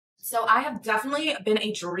So I have definitely been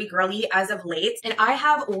a jewelry girly as of late, and I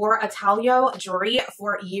have wore Italo jewelry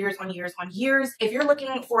for years on years on years. If you're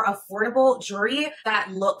looking for affordable jewelry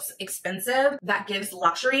that looks expensive, that gives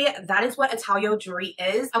luxury, that is what Italo jewelry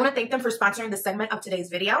is. I want to thank them for sponsoring this segment of today's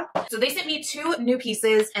video. So they sent me 2 new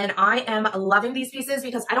pieces, and I am loving these pieces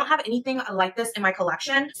because I don't have anything like this in my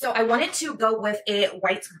collection. So I wanted to go with a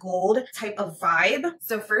white gold type of vibe.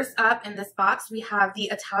 So first up in this box, we have the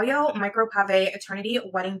Italo Micro Pave Eternity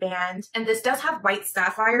Wedding Band. And this does have white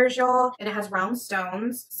sapphires, y'all, and it has round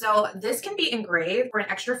stones. So this can be engraved for an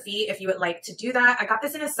extra fee if you would like to do that. I got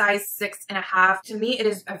this in a size 6.5. To me, it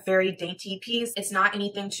is a very dainty piece. It's not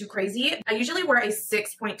anything too crazy. I usually wear a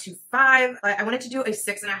 6.25, but I wanted to do a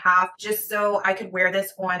 6.5 just so I could wear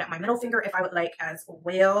this on my middle finger if I would like as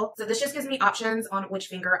well. So this just gives me options on which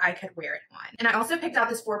finger I could wear it on. And I also picked out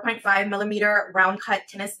this 4.5mm round cut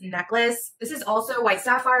tennis necklace. This is also white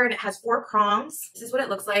sapphire and it has 4 prongs. This is what it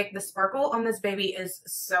looks like. The sparkle on this baby is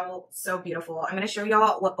so beautiful. I'm going to show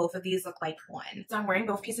y'all what both of these look like on. So I'm wearing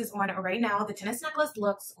both pieces on right now. The tennis necklace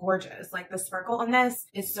looks gorgeous. Like the sparkle on this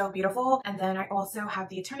is so beautiful. And then I also have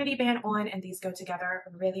the eternity band on, and these go together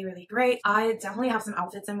really great. I definitely have some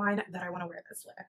outfits in mind that I want to wear this with.